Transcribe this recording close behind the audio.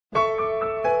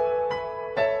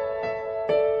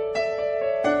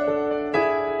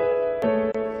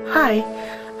Hi,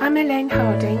 I'm Elaine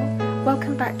Harding.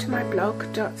 Welcome back to my blog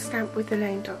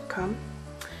 .stampwithelaine.com.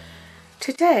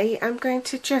 Today I'm going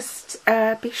to just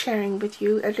be sharing with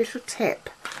you a little tip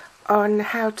on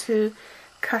how to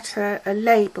cut a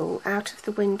label out of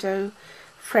the window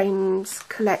frames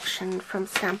collection from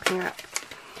Stampin' Up.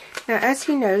 Now, as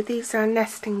you know, these are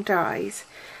nesting dies,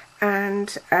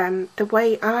 and the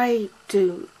way I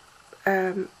do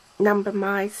number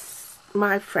my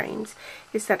frames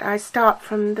is that I start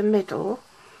from the middle,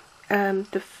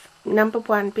 number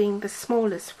 1 being the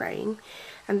smallest frame,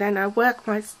 and then I work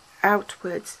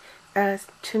outwards to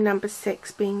number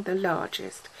 6 being the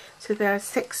largest. So there are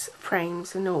 6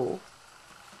 frames in all.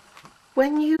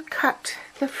 When you cut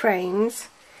the frames,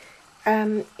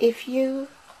 if you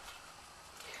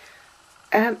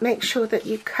make sure that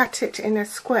you cut it in a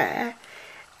square,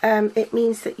 it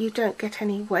means that you don't get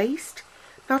any waste.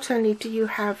 Not only do you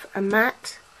have a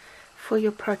mat for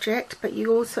your project, but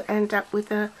you also end up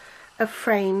with a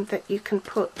frame that you can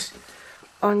put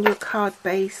on your card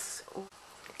base,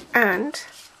 and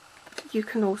you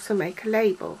can also make a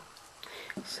label.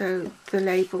 So the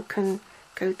label can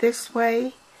go this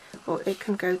way or it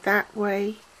can go that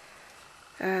way.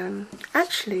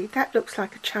 Actually, that looks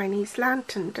like a Chinese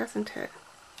lantern, doesn't it?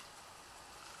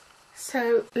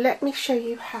 So let me show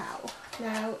you how.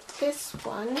 Now this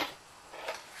one,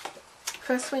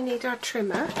 first we need our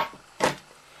trimmer,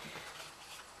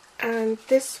 and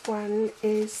this one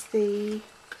is the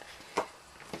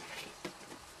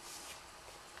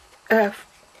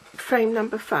frame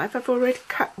number 5. I've already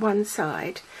cut one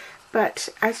side, but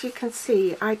as you can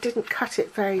see I didn't cut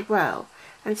it very well,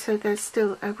 and so there's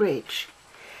still a ridge.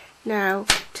 Now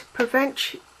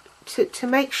to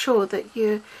make sure that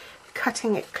you're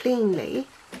cutting it cleanly,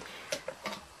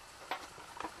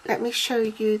 let me show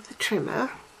you the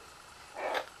trimmer.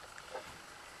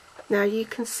 Now you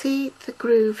can see the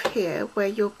groove here where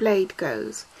your blade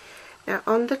goes. Now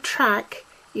on the track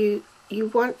you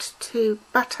want to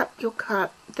butt up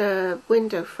the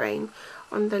window frame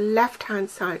on the left hand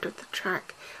side of the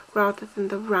track rather than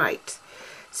the right.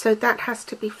 So that has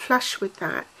to be flush with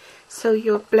that, so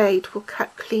your blade will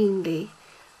cut cleanly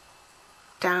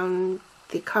down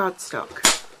the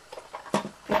cardstock.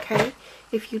 Okay,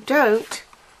 if you don't,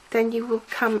 then you will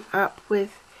come up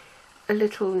with a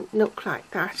little nook like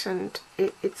that, and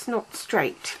it's not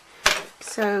straight.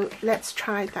 So let's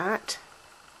try that.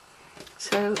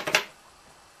 So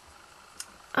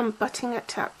I'm butting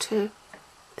it up to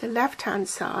the left hand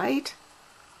side,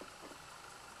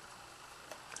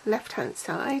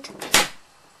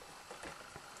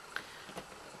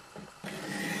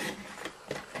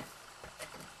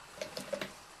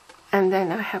 and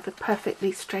then I have a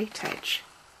perfectly straight edge.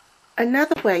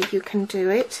 Another way you can do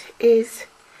it is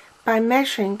by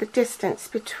measuring the distance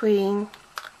between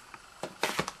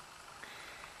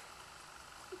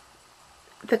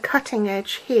the cutting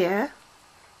edge here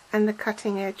and the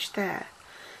cutting edge there.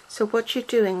 So what you're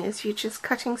doing is you're just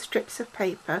cutting strips of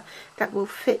paper that will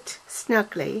fit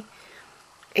snugly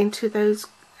into those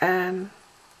 4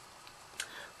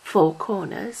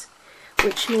 corners,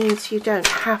 which means you don't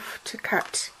have to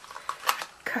cut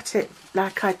it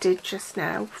like I did just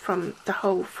now from the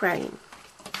whole frame.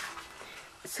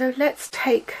 So let's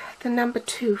take the number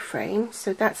 2 frame,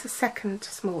 so that's the second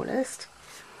smallest,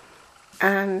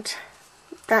 and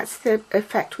that's the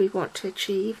effect we want to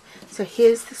achieve. So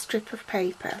here's the strip of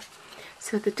paper.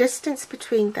 So the distance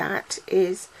between that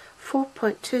is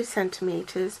 4.2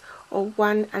 centimeters or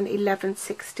 1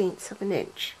 11/16 of an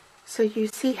inch. So you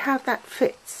see how that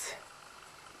fits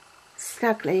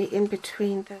snugly in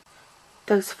between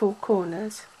those 4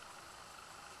 corners.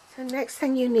 So next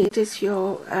thing you need is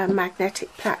your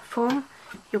magnetic platform,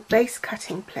 your base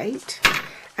cutting plate,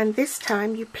 and this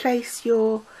time you place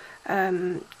your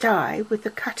die with the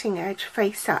cutting edge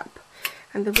face up,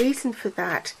 and the reason for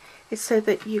that is so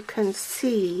that you can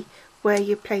see where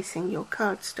you're placing your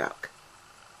cardstock.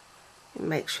 You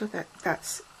make sure that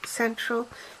that's central,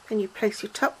 then you place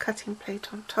your top cutting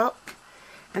plate on top,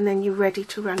 and then you're ready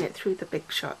to run it through the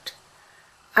Big Shot.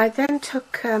 I then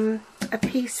took a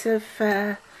piece of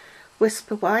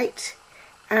Whisper White,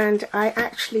 and I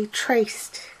actually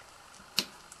traced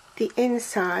the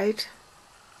inside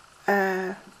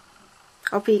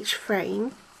of each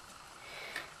frame,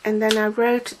 and then I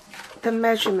wrote the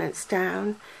measurements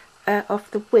down of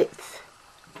the width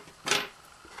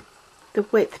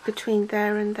between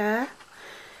there and there,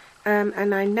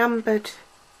 and I numbered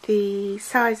the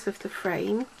size of the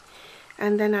frame,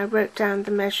 and then I wrote down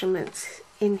the measurements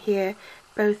in here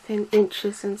both in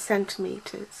inches and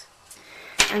centimeters,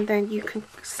 and then you can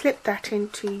slip that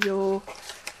into your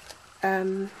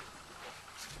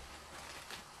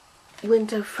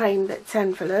window frame that's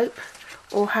envelope,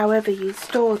 or however you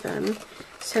store them,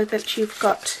 so that you've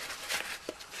got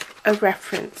a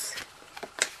reference.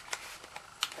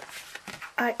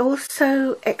 I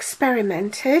also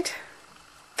experimented,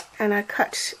 and I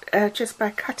cut, just by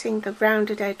cutting the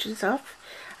rounded edges off,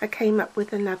 I came up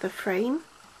with another frame.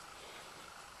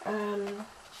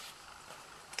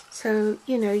 So,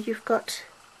 you know, you've got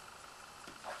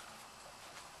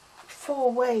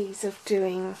 4 ways of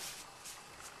doing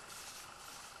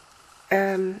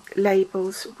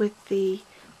labels with the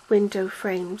window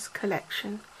frames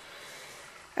collection.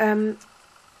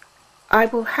 I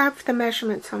will have the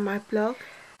measurements on my blog.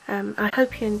 I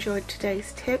hope you enjoyed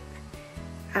today's tip,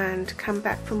 and come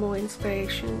back for more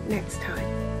inspiration next time.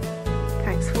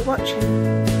 Thanks for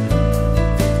watching.